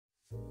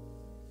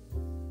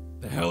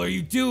The hell are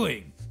you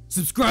doing?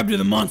 Subscribe to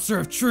the Monster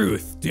of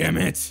Truth, damn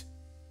it!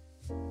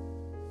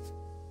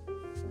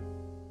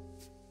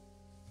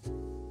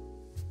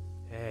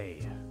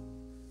 Hey.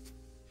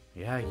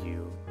 Yeah,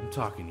 you. I'm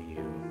talking to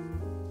you.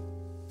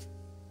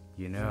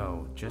 You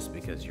know, just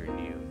because you're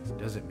new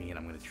doesn't mean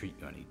I'm gonna treat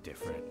you any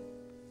different.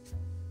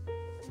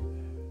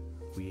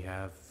 We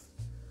have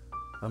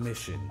a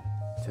mission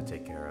to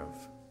take care of.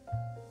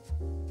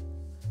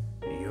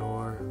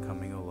 You're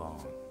coming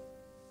along.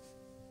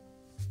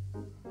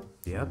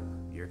 Yep,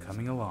 you're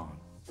coming along.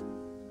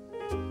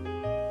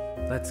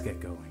 Let's get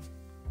going,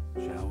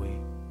 shall we?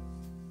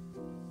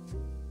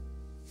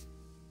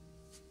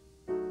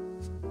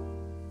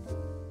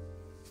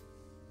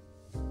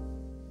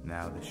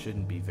 Now, this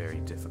shouldn't be very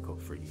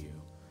difficult for you.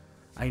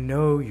 I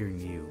know you're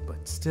new,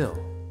 but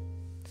still,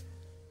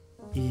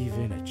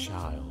 even a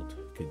child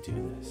could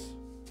do this.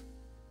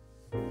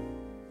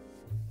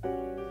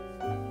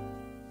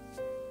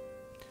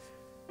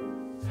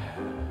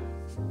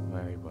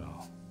 Very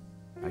well.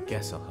 I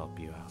guess I'll help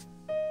you out.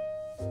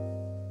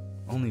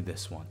 Only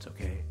this once,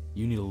 okay?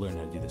 You need to learn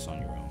how to do this on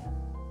your own.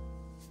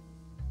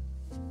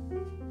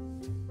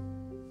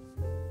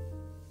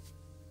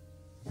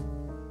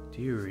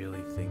 Do you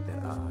really think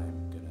that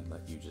I'm gonna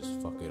let you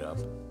just fuck it up?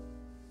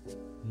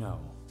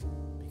 No,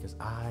 because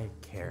I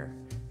care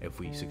if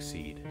we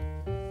succeed.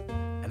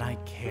 And I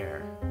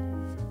care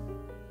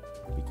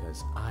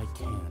because I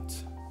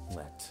can't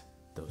let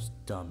those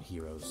dumb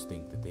heroes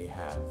think that they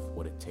have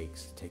what it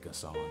takes to take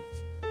us on.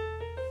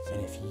 And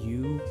if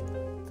you,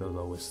 the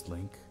lowest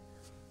link,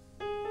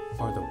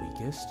 are the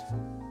weakest,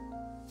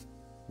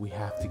 we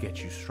have to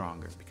get you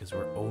stronger because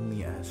we're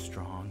only as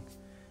strong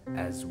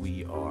as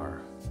we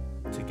are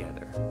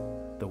together.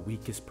 The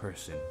weakest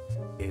person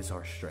is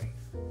our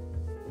strength.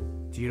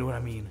 Do you know what I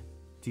mean?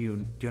 Do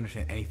you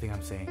understand anything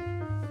I'm saying?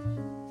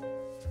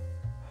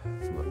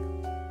 Look,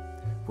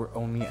 we're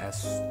only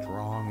as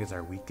strong as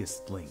our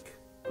weakest link.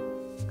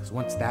 Because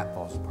once that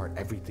falls apart,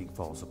 everything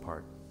falls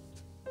apart.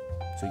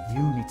 So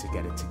you need to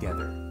get it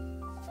together.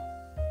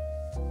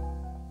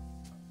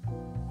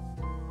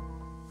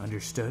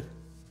 Understood?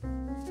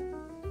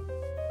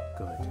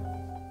 Good.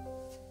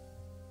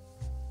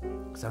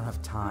 Because I don't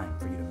have time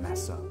for you to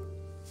mess up.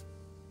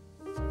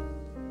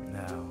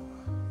 Now,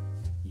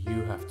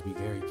 you have to be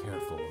very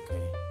careful,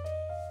 okay?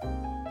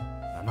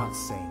 I'm not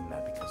saying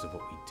that because of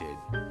what we did,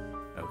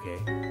 okay?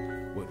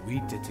 What we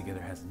did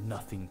together has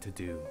nothing to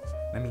do,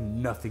 I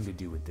mean nothing to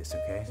do with this,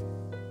 okay?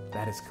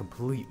 That is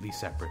completely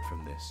separate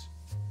from this.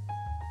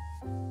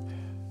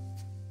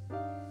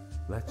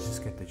 Let's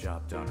just get the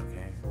job done,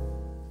 okay?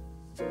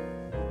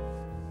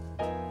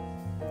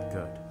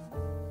 Good.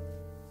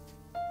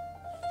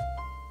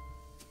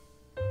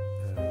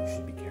 You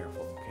should be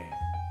careful, okay?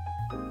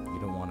 You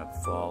don't want to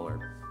fall or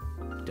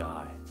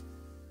die.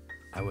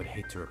 I would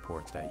hate to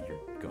report that you're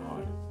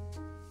gone.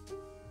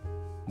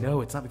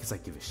 No, it's not because I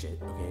give a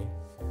shit, okay?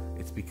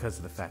 It's because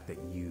of the fact that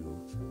you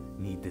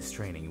need this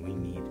training.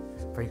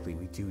 Frankly,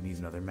 we do need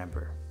another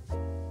member.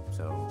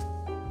 So,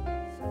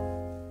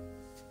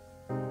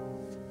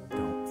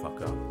 don't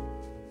fuck up.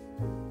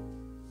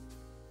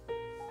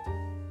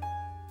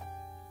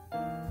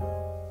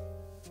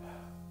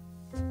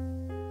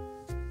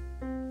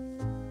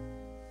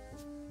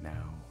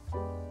 Now,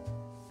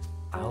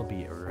 I'll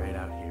be right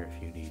out here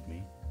if you need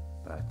me,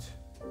 but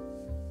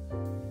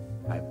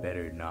I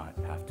better not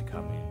have to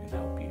come in and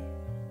help you.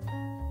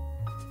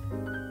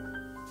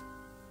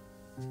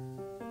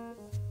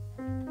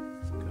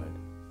 Good.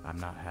 I'm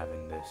not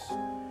having this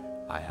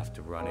I have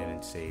to run in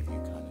and save you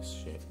kind of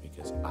shit,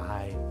 because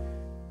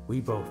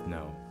we both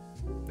know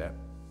that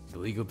the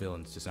League of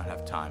Villains does not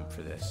have time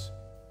for this.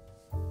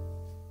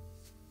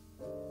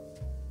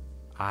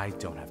 I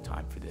don't have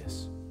time for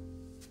this.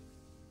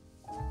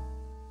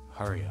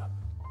 Hurry up.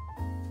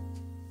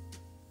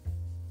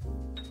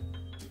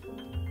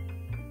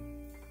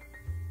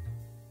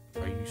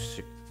 Are you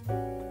sick?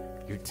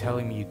 You're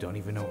telling me you don't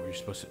even know what you're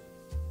supposed to...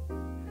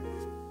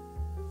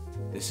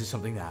 This is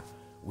something that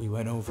we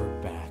went over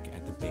back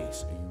at the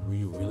base. Are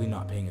you really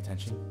not paying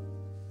attention?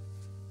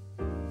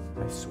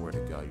 I swear to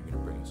God, you're gonna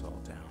bring us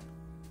all down.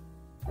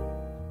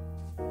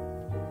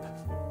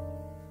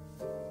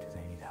 Do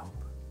they need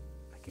help?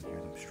 I can hear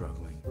them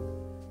struggling.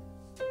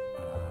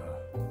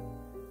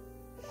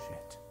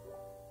 Shit.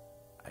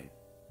 I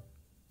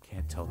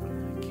can't tell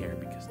them that I care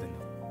because then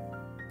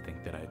they'll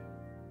think that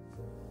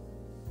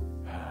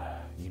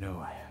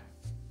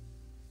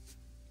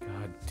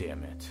God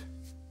damn it.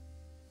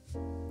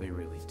 They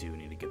really do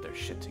need to get their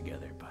shit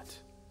together, but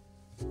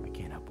I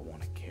can't help but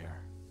want to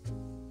care.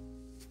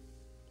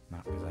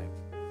 Not because I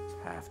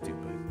have to,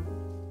 but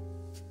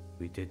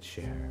we did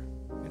share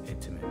an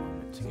intimate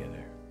moment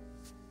together.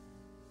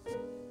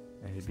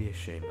 And it'd be a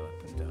shame to let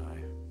them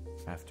die.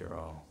 After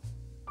all,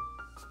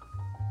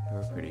 they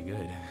were pretty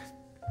good.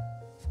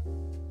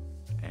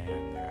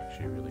 And they're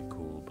actually really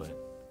cool, but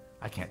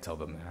I can't tell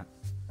them that.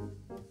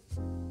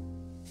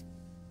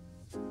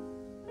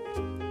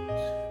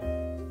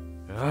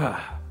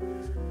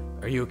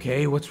 Are you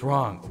okay? What's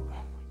wrong? Oh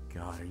my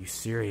God, are you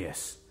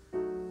serious?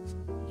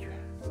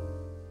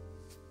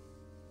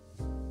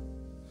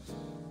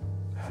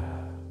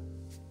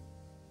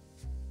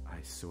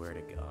 I swear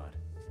to God.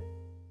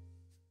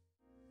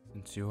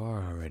 Since you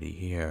are already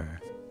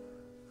here,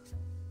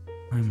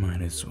 I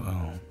might as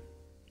well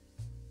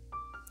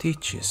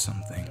teach you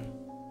something.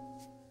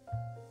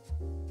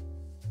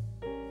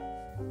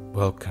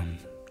 Welcome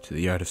to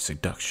the Art of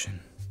Seduction.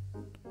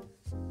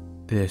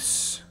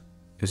 This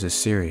is a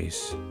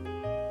series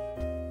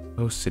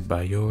hosted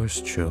by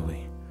yours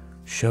truly,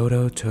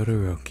 Shoto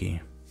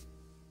Todoroki.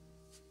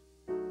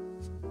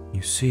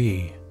 You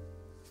see,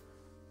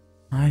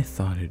 I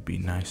thought it'd be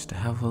nice to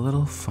have a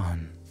little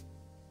fun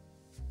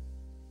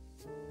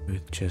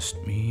with just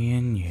me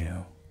and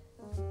you.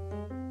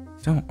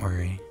 Don't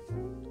worry.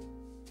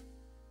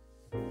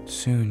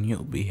 Soon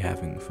you'll be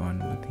having fun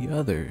with the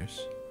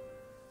others,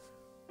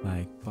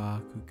 like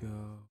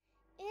Bakugo.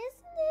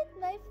 Isn't it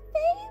my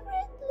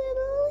favorite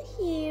little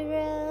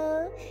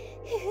hero?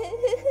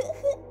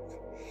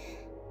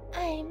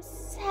 I'm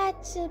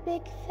such a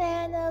big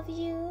fan of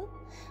you.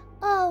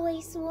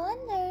 Always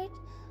wondered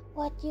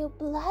what your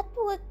blood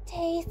would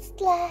taste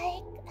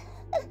like.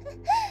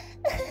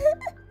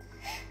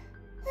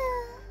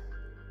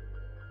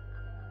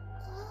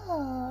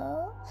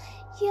 Oh,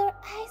 your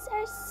eyes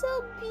are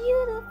so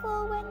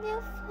beautiful when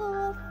they're full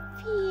of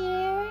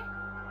fear.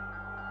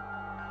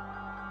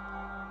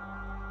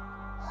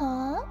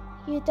 Huh?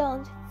 You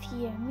don't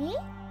fear me?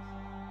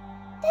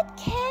 That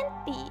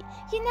can't be.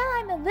 You know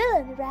I'm a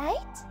villain,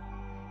 right?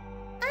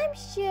 I'm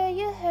sure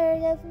you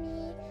heard of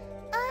me.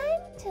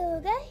 I'm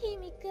Toga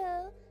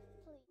Himiko.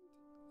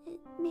 It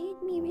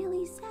made me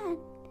really sad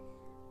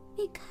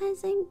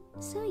because I'm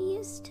so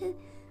used to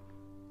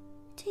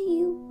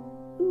you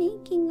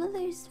making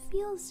others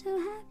feel so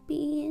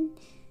happy and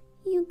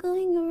you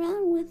going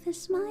around with a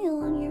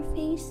smile on your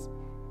face,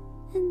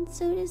 and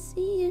so to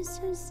see you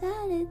so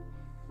sad,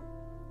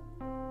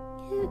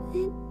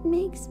 it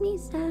makes me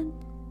sad.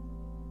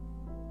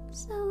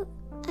 So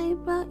I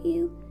brought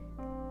you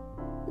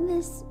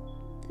this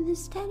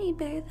teddy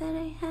bear that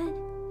I had,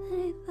 that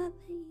I thought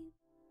that you...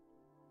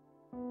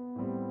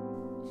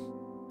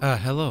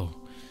 Hello.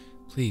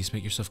 Please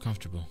make yourself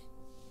comfortable.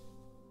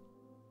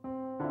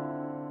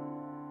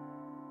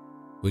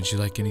 Would you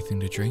like anything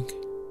to drink?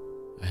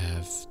 I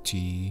have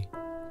tea,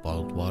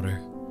 bottled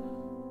water.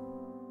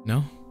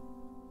 No?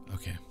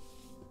 Okay.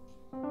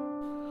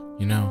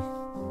 You know,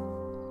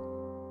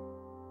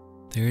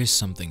 there is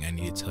something I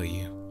need to tell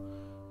you.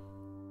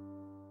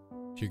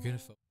 If you're gonna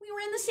We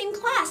were in the same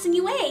class in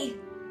UA.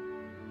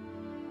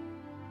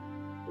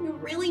 You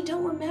really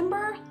don't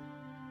remember?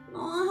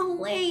 Aw, how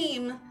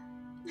lame.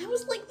 I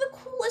was like the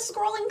coolest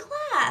girl in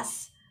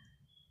class.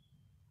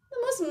 The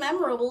most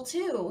memorable,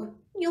 too.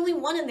 The only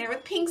one in there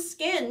with pink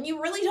skin.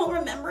 You really don't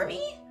remember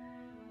me?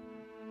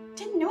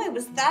 Didn't know I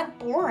was that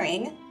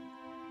boring.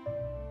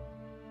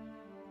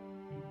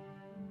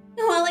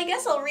 Well, I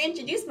guess I'll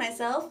reintroduce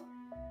myself.